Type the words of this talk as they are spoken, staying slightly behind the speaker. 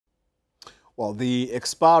Well, the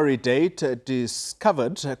expiry date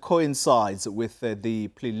discovered coincides with the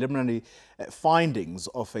preliminary findings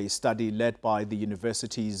of a study led by the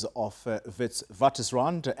universities of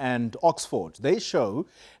Witwatersrand and Oxford. They show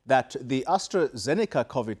that the AstraZeneca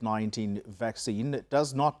Covid-19 vaccine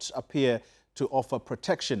does not appear to offer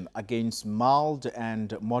protection against mild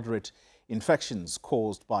and moderate infections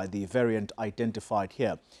caused by the variant identified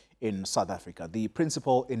here in South Africa. The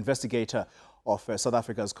principal investigator of South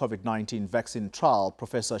Africa's Covid-19 vaccine trial,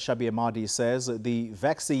 Professor Shabir Madhi, says the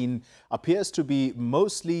vaccine appears to be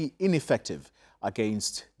mostly ineffective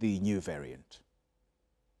against the new variant.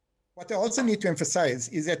 What I also need to emphasize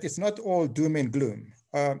is that it's not all doom and gloom.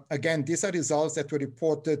 Again, these are results that were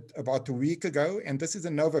reported about a week ago, and this is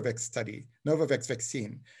a Novavax study, Novavax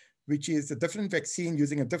vaccine, which is a different vaccine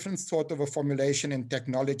using a different sort of a formulation and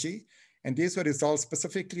technology. And these were results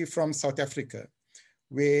specifically from South Africa,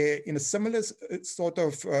 where in a similar sort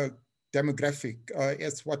of demographic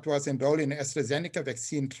as what was enrolled in the AstraZeneca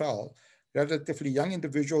vaccine trial, relatively young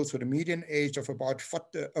individuals with a median age of about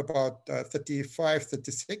 35,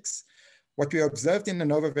 36. What we observed in the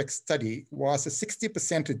Novavax study was a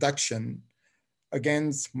 60% reduction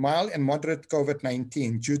against mild and moderate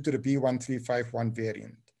COVID-19 due to the B.1.351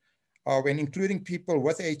 variant. When including people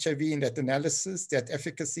with HIV in that analysis, that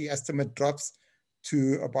efficacy estimate drops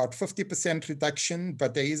to about 50% reduction,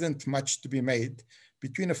 but there isn't much to be made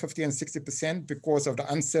between a 50 and 60% because of the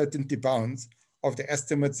uncertainty bounds of the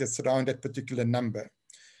estimates that surround that particular number.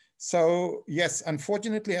 So yes,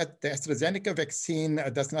 unfortunately, the AstraZeneca vaccine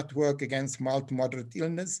does not work against mild to moderate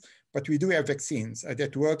illness, but we do have vaccines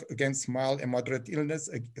that work against mild and moderate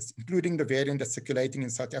illness, including the variant that's circulating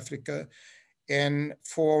in South Africa. And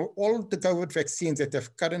for all the COVID vaccines that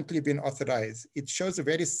have currently been authorized, it shows a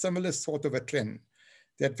very similar sort of a trend,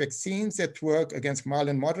 that vaccines that work against mild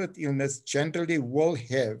and moderate illness generally will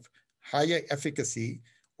have higher efficacy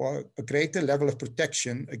or a greater level of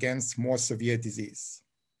protection against more severe disease.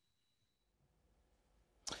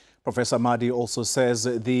 Professor Madhi also says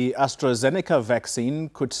the AstraZeneca vaccine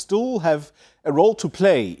could still have a role to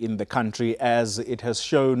play in the country as it has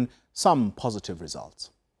shown some positive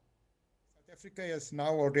results. South Africa has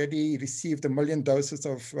now already received 1 million doses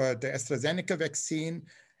of the AstraZeneca vaccine,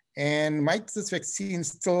 and might this vaccine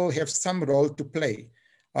still have some role to play,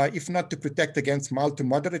 if not to protect against mild to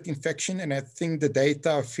moderate infection. And I think the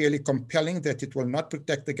data are fairly compelling that it will not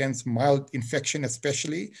protect against mild infection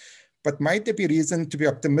especially, but might there be reason to be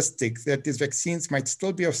optimistic that these vaccines might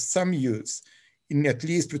still be of some use in at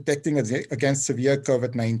least protecting against severe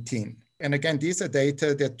COVID-19. And again, these are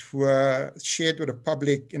data that were shared with the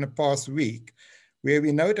public in the past week, where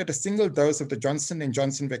we know that a single dose of the Johnson &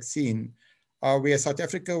 Johnson vaccine, where South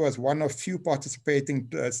Africa was one of few participating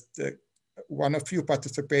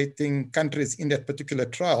countries in that particular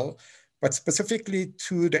trial, but specifically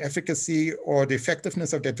to the efficacy or the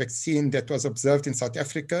effectiveness of that vaccine that was observed in South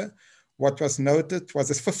Africa, what was noted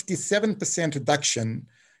was a 57% reduction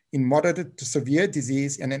in moderate to severe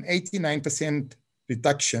disease and an 89%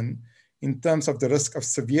 reduction in terms of the risk of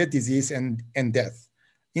severe disease and death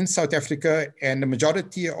in South Africa. And the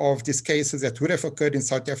majority of these cases that would have occurred in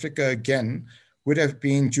South Africa, again, would have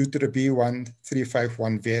been due to the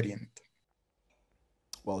B.1.351 variant.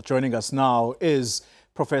 Well, joining us now is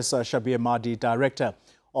Professor Shabir Madhi, Director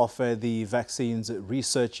of the Vaccines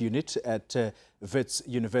Research Unit at Wits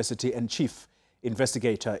University and Chief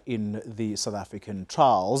Investigator in the South African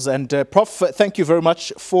trials. And Prof, thank you very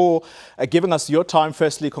much for giving us your time.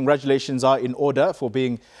 Firstly, congratulations are in order for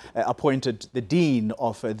being appointed the Dean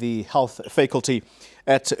of the Health Faculty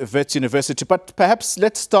at Wits University. But perhaps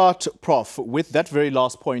let's start, Prof, with that very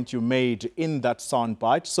last point you made in that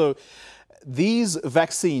soundbite. So these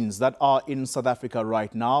vaccines that are in South Africa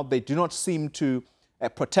right now, they do not seem to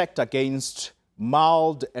protect against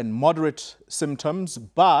mild and moderate symptoms,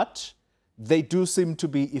 but they do seem to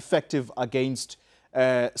be effective against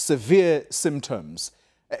severe symptoms.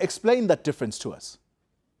 Explain that difference to us.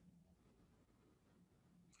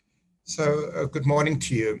 So good morning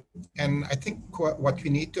to you. And I think what we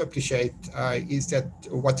need to appreciate is that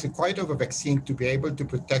what's required of a vaccine to be able to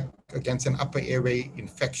protect against an upper airway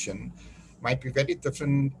infection might be very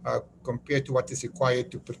different compared to what is required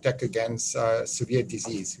to protect against severe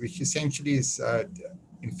disease, which essentially is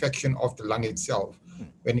infection of the lung itself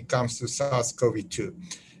when it comes to SARS-CoV-2.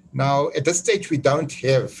 Now, at this stage, we don't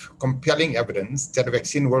have compelling evidence that a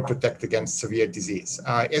vaccine will protect against severe disease.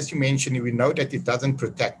 As you mentioned, we know that it doesn't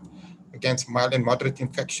protect against mild and moderate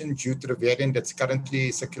infection due to the variant that's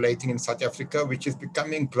currently circulating in South Africa, which is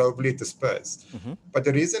becoming globally dispersed. But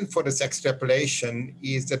the reason for this extrapolation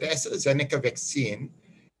is that the AstraZeneca vaccine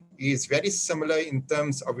is very similar in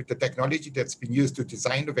terms of the technology that's been used to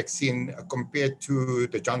design the vaccine compared to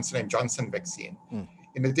the Johnson & Johnson vaccine.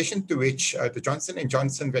 In addition to which, the Johnson &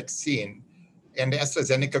 Johnson vaccine and the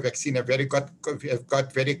AstraZeneca vaccine have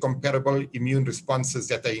got very comparable immune responses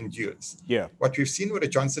that are induced. Yeah. What we've seen with the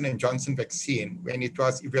Johnson & Johnson vaccine, when it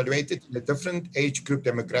was evaluated in a different age group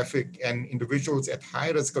demographic and individuals at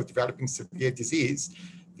high risk of developing severe disease,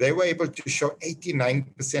 they were able to show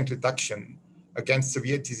 89% reduction against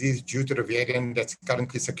severe disease due to the variant that's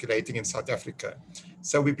currently circulating in South Africa.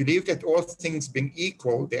 So we believe that all things being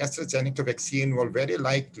equal, the AstraZeneca vaccine will very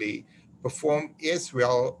likely perform as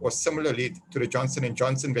well or similarly to the Johnson &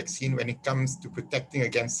 Johnson vaccine when it comes to protecting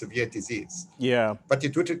against severe disease. Yeah. But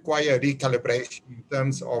it would require recalibration in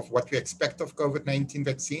terms of what we expect of COVID-19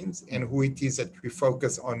 vaccines and who it is that we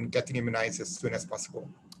focus on getting immunized as soon as possible.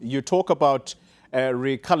 You talk about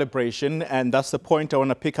recalibration, and that's the point I want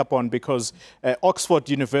to pick up on, because Oxford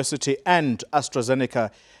University and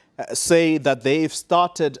AstraZeneca say that they've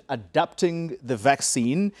started adapting the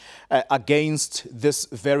vaccine against this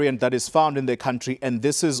variant that is found in their country, and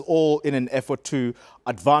this is all in an effort to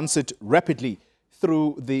advance it rapidly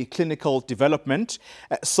through the clinical development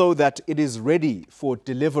so that it is ready for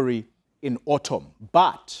delivery in autumn.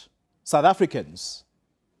 But South Africans,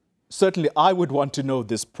 certainly I would want to know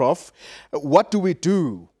this, Prof. What do we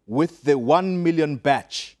do with the 1 million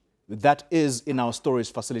batch that is in our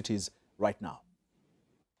storage facilities right now?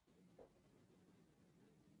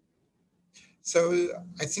 So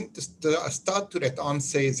I think the start to that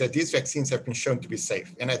answer is that these vaccines have been shown to be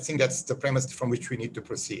safe. And I think that's the premise from which we need to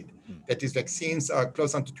proceed. That these vaccines are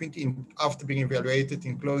close on to 20, after being evaluated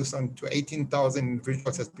in close on to 18,000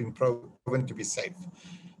 individuals has been proven to be safe.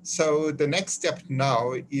 So the next step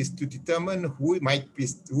now is to determine who might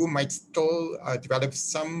still develop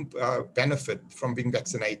some benefit from being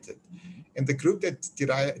vaccinated. And the group that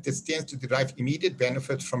stands to derive immediate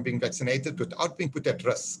benefit from being vaccinated without being put at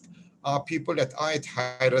risk are people that are at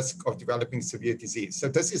high risk of developing severe disease. So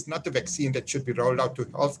this is not a vaccine that should be rolled out to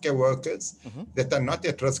healthcare workers that are not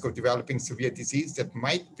at risk of developing severe disease, that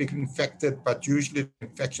might be infected, but usually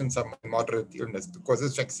infections are moderate illness, because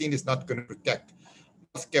this vaccine is not going to protect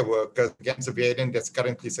healthcare workers against a variant that's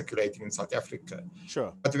currently circulating in South Africa.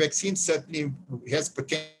 Sure. But the vaccine certainly has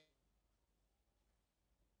potential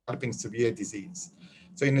developing severe disease.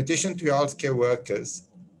 So in addition to healthcare workers,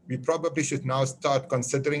 we probably should now start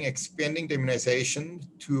considering expanding the immunization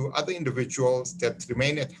to other individuals that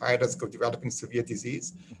remain at high risk of developing severe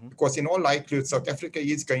disease, because in all likelihood, South Africa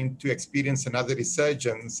is going to experience another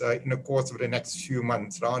resurgence in the course of the next few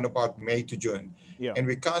months, around about May to June. Yeah. And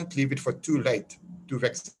we can't leave it for too late to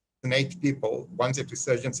vaccinate people once that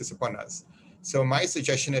resurgence is upon us. So my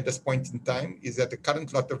suggestion at this point in time is that the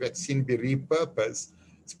current lot of vaccine be repurposed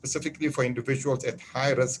specifically for individuals at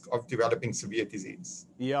high risk of developing severe disease.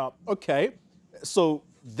 Yeah, okay. So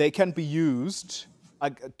they can be used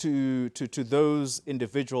to those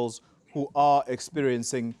individuals who are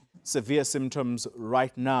experiencing severe symptoms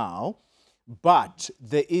right now, but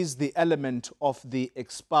there is the element of the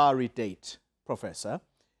expiry date, Professor,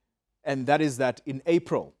 and that is that in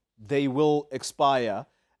April they will expire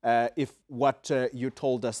if what you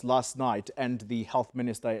told us last night, and the health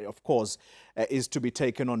minister, of course, is to be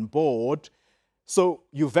taken on board. So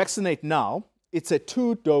you vaccinate now. It's a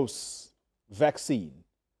 2-dose vaccine.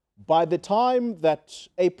 By the time that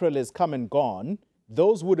April is come and gone,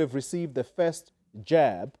 those would have received the first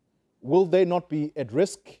jab. Will they not be at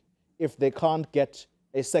risk if they can't get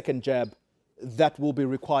a second jab that will be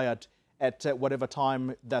required at whatever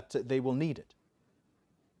time that they will need it?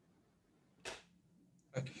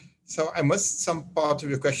 So I missed some part of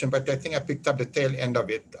your question, but I think I picked up the tail end of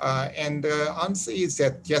it. And the answer is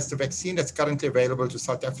that, yes, the vaccine that's currently available to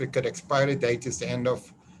South Africa, the expiry date is the end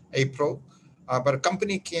of April. But a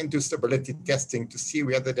company can do stability testing to see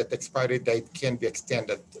whether that expiry date can be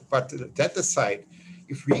extended. But that aside,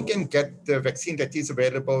 if we can get the vaccine that is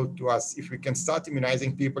available to us, if we can start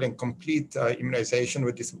immunizing people and complete immunization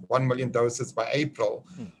with this 1 million doses by April,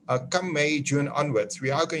 come May, June onwards,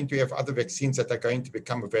 we are going to have other vaccines that are going to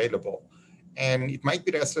become available. And it might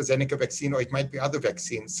be the AstraZeneca vaccine or it might be other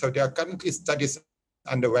vaccines. So there are currently studies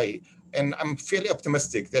underway. And I'm fairly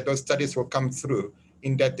optimistic that those studies will come through,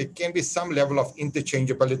 in that there can be some level of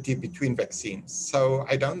interchangeability between vaccines. So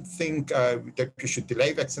I don't think that we should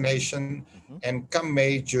delay vaccination. And come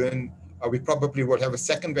May, June, we probably will have a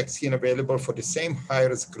second vaccine available for the same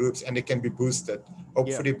high-risk groups, and it can be boosted,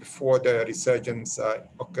 hopefully before the resurgence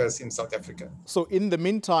occurs in South Africa. So in the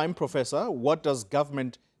meantime, Professor, what does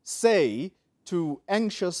government say to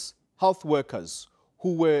anxious health workers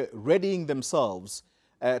who were readying themselves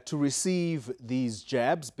to receive these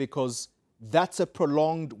jabs, because that's a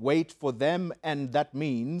prolonged wait for them, and that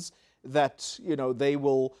means that, you know, they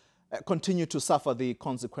will continue to suffer the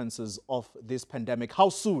consequences of this pandemic. How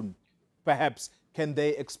soon, perhaps, can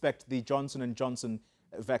they expect the Johnson & Johnson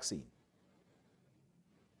vaccine?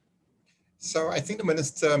 So I think the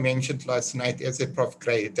minister mentioned last night, as a Prof.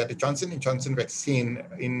 Gray, that the Johnson & Johnson vaccine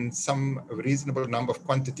in some reasonable number of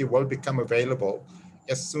quantity will become available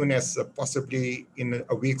as soon as possibly in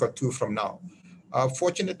a week or two from now.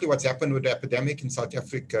 Fortunately, what's happened with the epidemic in South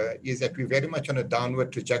Africa is that we're very much on a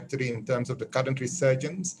downward trajectory in terms of the current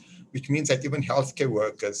resurgence, which means that even healthcare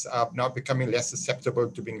workers are now becoming less susceptible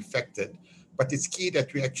to being infected. But it's key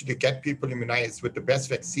that we actually get people immunized with the best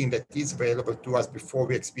vaccine that is available to us before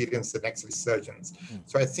we experience the next resurgence.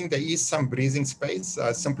 So I think there is some breathing space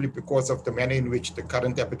simply because of the manner in which the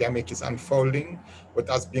current epidemic is unfolding, with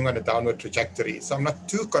us being on a downward trajectory. So I'm not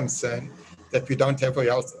too concerned that we don't have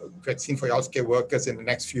a vaccine for healthcare workers in the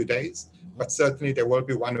next few days, but certainly there will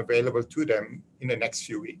be one available to them in the next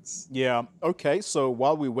few weeks. Yeah, okay. So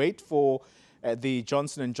while we wait for the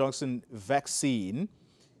Johnson & Johnson vaccine,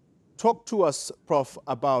 talk to us, Prof,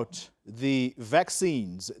 about the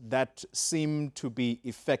vaccines that seem to be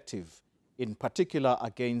effective, in particular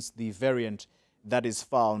against the variant that is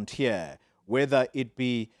found here, whether it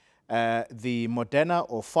be the Moderna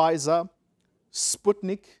or Pfizer,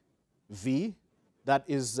 Sputnik V, that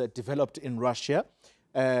is developed in Russia,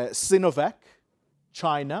 Sinovac,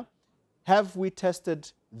 China. Have we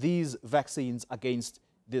tested these vaccines against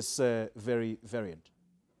this very variant?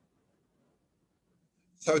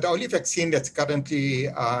 So the only vaccine that's currently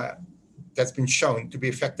that's been shown to be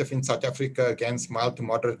effective in South Africa against mild to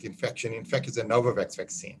moderate infection, in fact, is a Novavax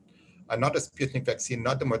vaccine, not a Sputnik vaccine,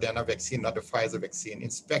 not the Moderna vaccine, not the Pfizer vaccine.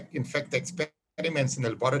 In fact, the experiments in the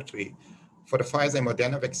laboratory for the Pfizer and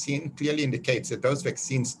Moderna vaccine clearly indicates that those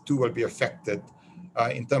vaccines too will be affected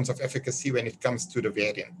in terms of efficacy when it comes to the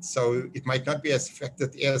variant. So it might not be as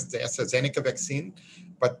effective as the AstraZeneca vaccine,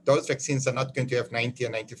 but those vaccines are not going to have 90 or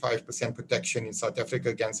 95% protection in South Africa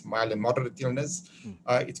against mild and moderate illness.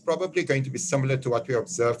 It's probably going to be similar to what we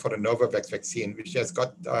observed for the Novavax vaccine, which has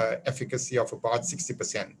got efficacy of about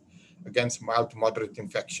 60% against mild to moderate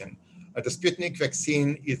infection. The Sputnik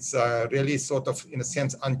vaccine, it's really sort of, in a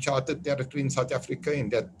sense, uncharted territory in South Africa, in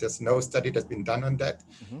that there's no study that's been done on that.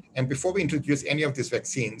 And before we introduce any of these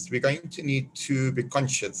vaccines, we're going to need to be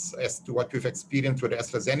conscious as to what we've experienced with the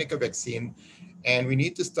AstraZeneca vaccine. And we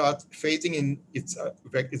need to start phasing in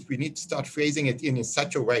it in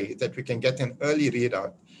such a way that we can get an early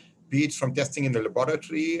readout, be it from testing in the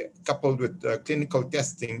laboratory, coupled with clinical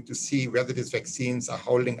testing, to see whether these vaccines are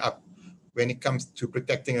holding up when it comes to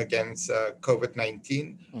protecting against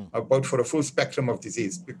COVID-19, both for a full spectrum of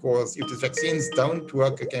disease. Because if these vaccines don't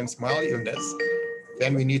work against mild illness,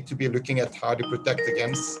 then we need to be looking at how to protect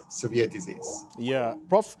against severe disease. Yeah,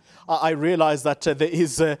 Prof, I realize that there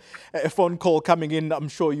is a phone call coming in. I'm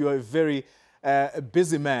sure you're a very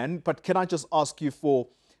busy man, but can I just ask you for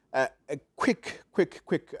a quick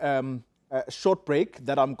short break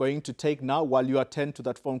that I'm going to take now while you attend to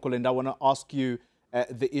that phone call, and I want to ask you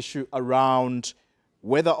the issue around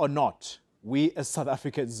whether or not we as South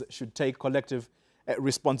Africans should take collective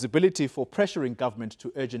responsibility for pressuring government to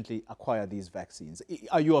urgently acquire these vaccines.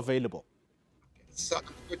 Are you available? So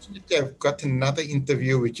unfortunately, I've got another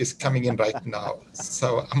interview which is coming in right now.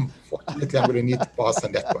 So unfortunately, I'm going to need to pass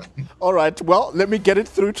on that one. All right. Well, let me get it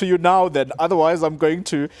through to you now then. Otherwise, I'm going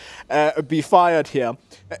to be fired here.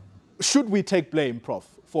 Should we take blame, Prof,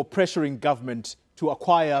 for pressuring government to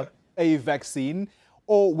acquire a vaccine,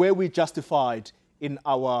 or were we justified in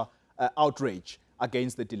our outrage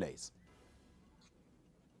against the delays?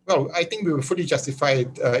 Well, I think we were fully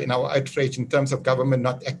justified in our outrage in terms of government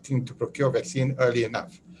not acting to procure vaccine early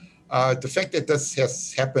enough. The fact that this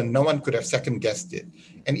has happened, no one could have second-guessed it.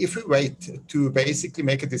 And if we wait to basically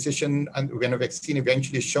make a decision when a vaccine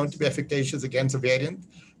eventually is shown to be efficacious against a variant,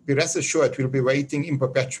 be rest assured we'll be waiting in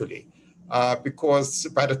perpetually. Because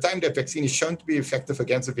by the time that vaccine is shown to be effective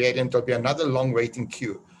against a variant, there'll be another long waiting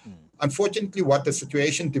queue. Unfortunately, what the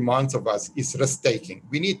situation demands of us is risk-taking.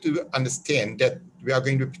 We need to understand that we are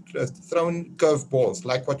going to be thrown curveballs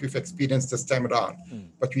like what we've experienced this time around.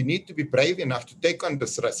 But we need to be brave enough to take on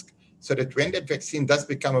this risk so that when that vaccine does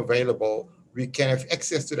become available, we can have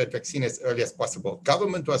access to that vaccine as early as possible.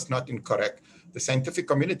 Government was not incorrect. The scientific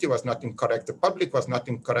community was not incorrect. The public was not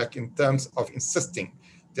incorrect in terms of insisting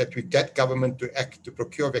that we get government to act to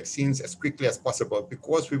procure vaccines as quickly as possible,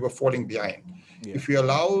 because we were falling behind. Yeah. If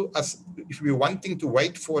we're wanting to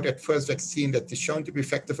wait for that first vaccine that is shown to be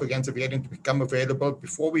effective against a variant to become available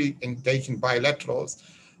before we engage in bilaterals,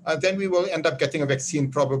 then we will end up getting a vaccine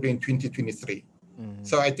probably in 2023.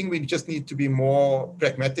 So I think we just need to be more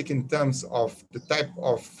pragmatic in terms of the type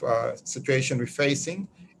of situation we're facing,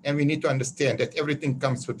 and we need to understand that everything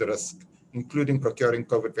comes with the risk, including procuring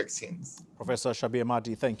COVID vaccines. Professor Shabir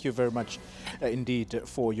Madhi, thank you very much indeed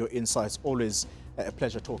for your insights. Always a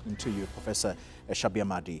pleasure talking to you, Professor Shabir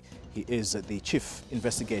Madhi. He is the chief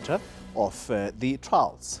investigator of the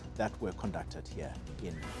trials that were conducted here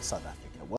in South Africa.